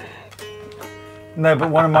 No,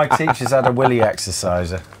 but one of my teachers had a willy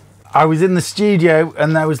exerciser. I was in the studio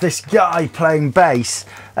and there was this guy playing bass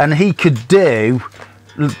and he could do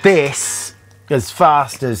this as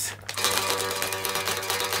fast as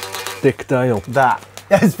Dick Dale. That.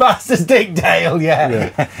 As fast as Dick Dale,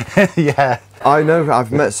 yeah. Yeah. I know,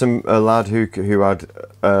 I've met a lad who had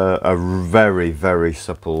a very, very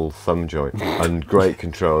supple thumb joint and great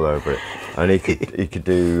control over it. And he could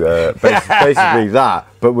do basically that,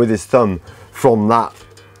 but with his thumb from that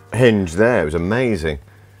hinge there. It was amazing.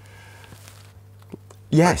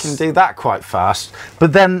 Yes. I can do that quite fast,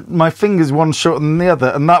 but then my finger's one shorter than the other,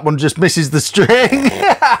 and that one just misses the string.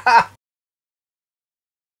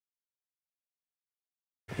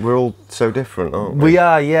 We're all so different, aren't we? We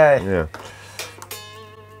are, yeah. Yeah.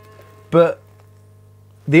 But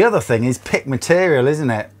the other thing is pick material, isn't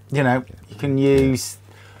it? You know, you can use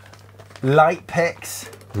light picks.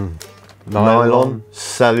 Nylon,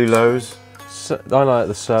 cellulose. I like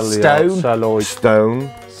the celluloid.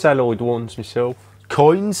 Stone. Celluloid ones myself.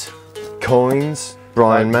 Coins.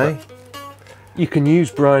 Brian May. You can use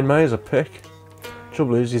Brian May as a pick.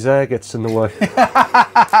 Trouble is, his hair gets in the way.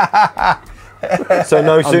 So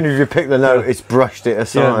no sooner as you pick the note, it's brushed it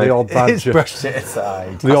aside. Yeah, the odd badger. It's brushed it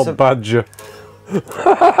aside. The odd badger.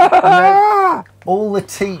 All the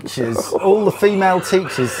teachers, all the female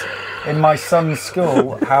teachers in my son's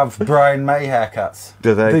school have Brian May haircuts.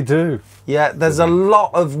 Do they? They do. Yeah, there's a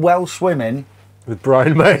lot of Welsh women with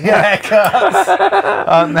Brian May haircuts.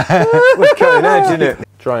 With cutting edge, isn't it?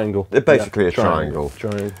 Triangle. They're basically a triangle.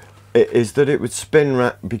 It is that it would spin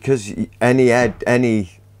round because any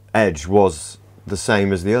edge was the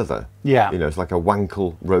same as the other. Yeah. You know, it's like a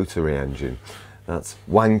Wankel rotary engine. That's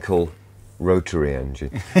Wankel rotary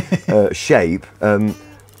engine shape.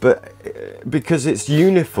 But because it's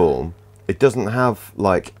uniform, it doesn't have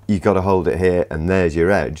like you got to hold it here and there's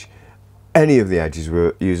your edge. Any of the edges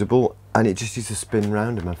were usable, and it just used to spin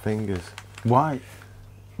round in my fingers. Why?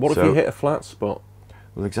 What if you hit a flat spot?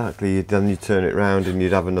 Well, exactly. Then you turn it round and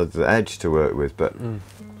you'd have another edge to work with. But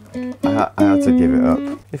I had to give it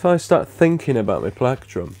up. If I start thinking about my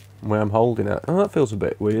plectrum, where I'm holding it, oh, that feels a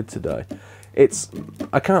bit weird today.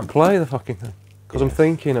 I can't play the fucking thing because I'm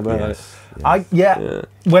thinking about it. Yeah.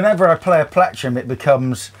 Whenever I play a plectrum, it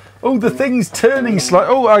becomes, oh, the thing's turning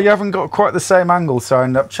slightly. Oh, you haven't got quite the same angle, so I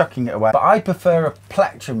end up chucking it away. But I prefer a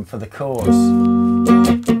plectrum for the chorus.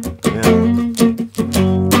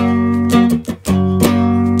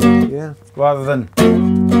 Yeah. Rather than.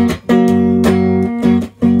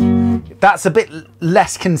 That's a bit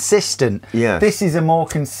less consistent. Yeah. This is a more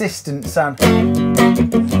consistent sound.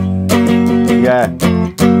 Yeah.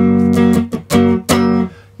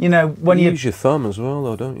 You know, when you use your thumb as well,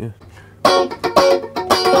 though, don't you?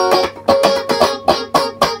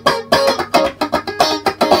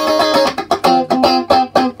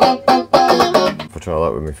 If I try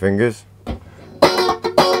that with my fingers. That's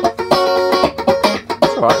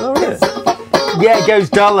all right, though, isn't it? Yeah, it goes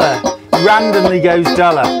duller. Randomly goes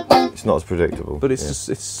duller. It's not as predictable. But it's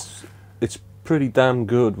just, it's pretty damn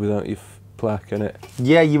good without your plaque in it.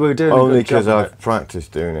 Yeah, you were doing only because I've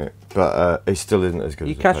practiced doing it, but it still isn't as good.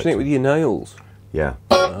 You're catching it with your nails. Yeah.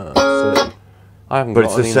 So I haven't but got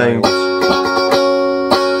it's the any same.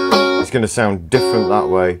 nails. It's going to sound different that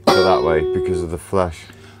way to that way because of the flesh.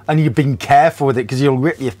 And you've been careful with it because you'll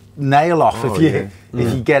rip your nail off if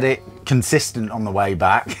you get it consistent on the way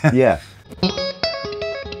back. Yeah.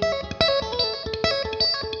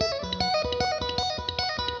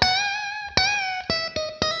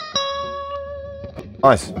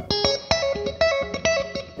 Nice.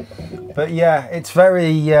 But yeah, it's very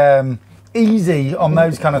easy on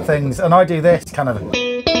those kind of things. And I do this kind of...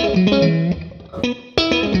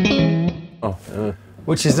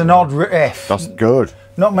 which is an odd riff. That's good.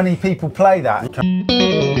 Not many people play that.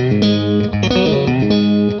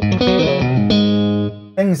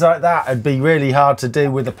 Things like that would be really hard to do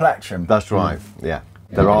with a plectrum. That's right, yeah.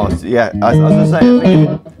 There are, yeah, as I say, I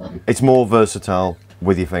think it's more versatile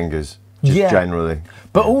with your fingers. Just generally.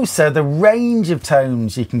 But also the range of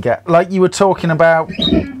tones you can get. Like you were talking about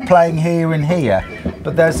playing here and here,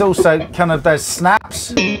 but there's also kind of those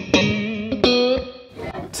snaps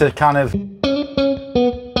to kind of...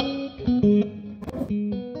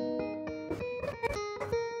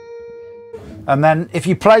 And then if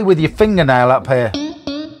you play with your fingernail up here,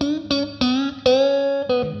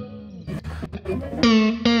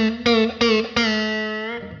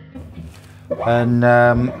 and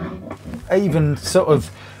even sort of,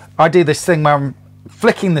 I do this thing where I'm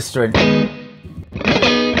flicking the string.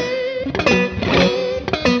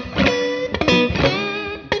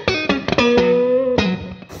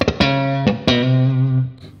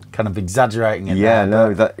 kind of exaggerating it. Yeah,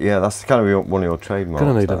 no, that's kind of one of your trademarks.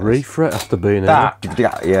 Gonna need a refret after being that.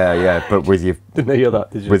 Yeah, but with your didn't hear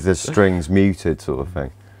that, did you? With the strings muted, sort of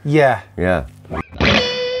thing. Yeah. Yeah.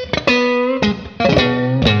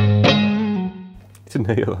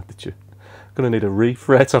 Didn't hear that, did you? Gonna need a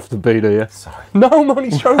refret after being here. Sorry. No, I'm only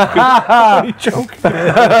joking. I'm only joking.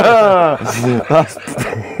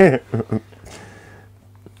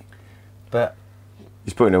 But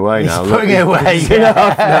he's putting it away now. He's putting it away.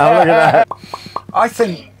 Now, look at that. I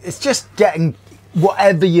think it's just getting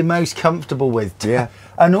whatever you're most comfortable with. Yeah.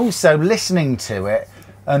 And also listening to it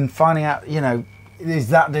and finding out, you know, is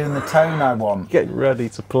that doing the tone I want? Getting ready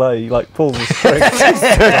to play, like pulls the strings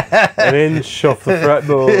an inch off the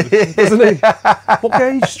fretboard, doesn't he? What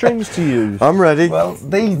gauge strings to use? I'm ready. Well,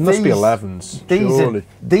 these must be 11s.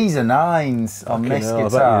 These are 9s on this guitar. I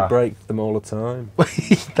bet you break them all the time.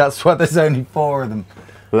 That's why there's only 4 of them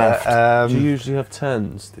left. Do you usually have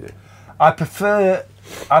 10s? Do you? I prefer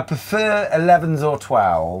 11s or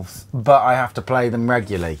 12s, but I have to play them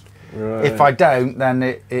regularly. Right. If I don't, then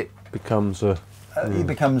it becomes a it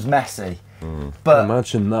becomes messy. But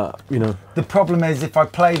imagine that, you know. The problem is if I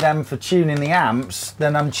play them for tuning the amps,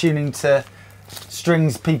 then I'm tuning to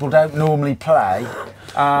strings people don't normally play,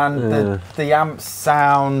 and the amps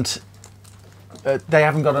sound they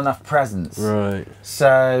haven't got enough presence. Right.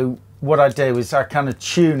 So what I do is I kind of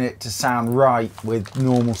tune it to sound right with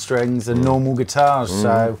normal strings and normal guitars.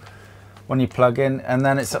 So when you plug in, and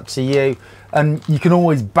then it's up to you, and you can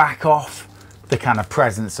always back off the kind of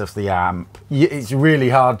presence of the amp. It's really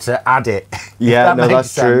hard to add it. Yeah, no,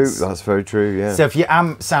 that's true. That's very true, yeah. So if your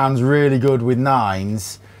amp sounds really good with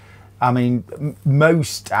 9s, I mean,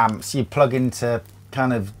 most amps you plug into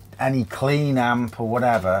kind of any clean amp or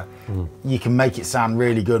whatever, you can make it sound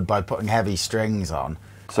really good by putting heavy strings on.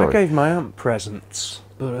 I gave my amp presents,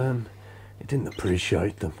 but it didn't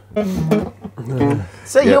appreciate them.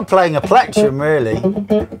 So you're playing a plectrum, really?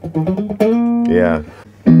 Yeah.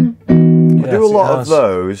 I do a lot of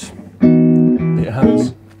those. It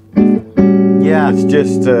has. Yeah. It's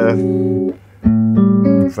just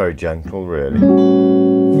very gentle, really.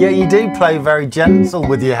 Yeah, you do play very gentle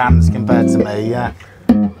with your hands compared to me, yeah.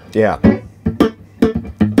 Yeah.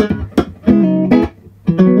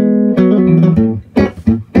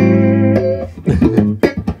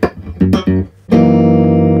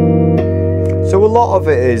 So a lot of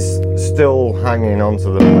it is still hanging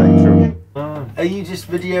onto the plectrum. Are you just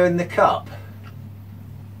videoing the cup?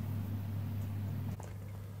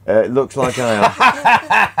 It looks like I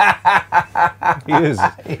am. He is.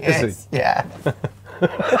 Yes, is he? Yeah.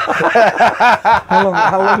 How long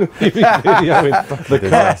have you been videoing the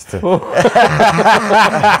cup?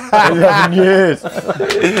 11 years.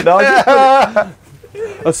 No,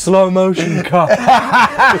 a slow motion cup.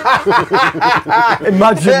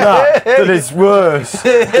 Imagine that it's worse.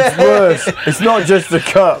 It's worse. It's not just a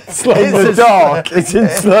cup. It's in the dark. It's in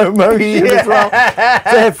slow motion as well.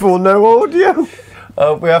 Therefore, no audio.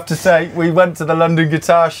 We have to say, we went to the London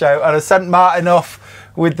Guitar Show and I sent Martin off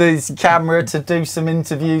with his camera to do some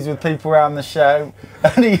interviews with people around the show,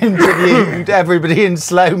 and he interviewed everybody in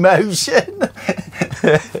slow motion.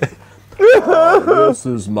 This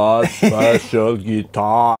is my special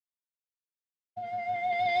guitar.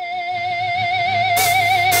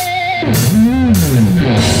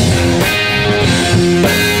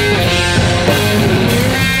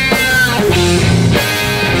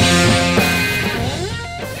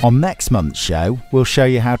 On next month's show, we'll show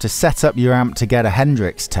you how to set up your amp to get a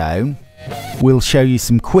Hendrix tone. We'll show you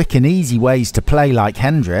some quick and easy ways to play like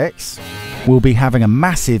Hendrix. We'll be having a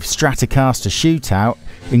massive Stratocaster shootout,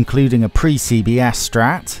 including a pre-CBS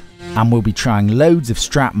Strat. And we'll be trying loads of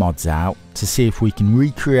Strat mods out to see if we can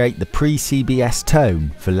recreate the pre-CBS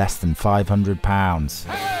tone for less than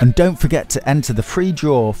 £500. And don't forget to enter the free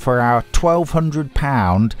draw for our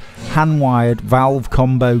 £1,200 hand-wired valve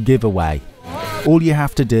combo giveaway. All you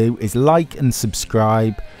have to do is like and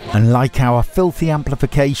subscribe, and like our Filthy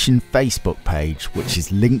Amplification Facebook page, which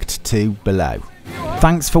is linked to below.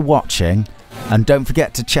 Thanks for watching, and don't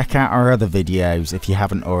forget to check out our other videos if you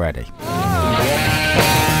haven't already.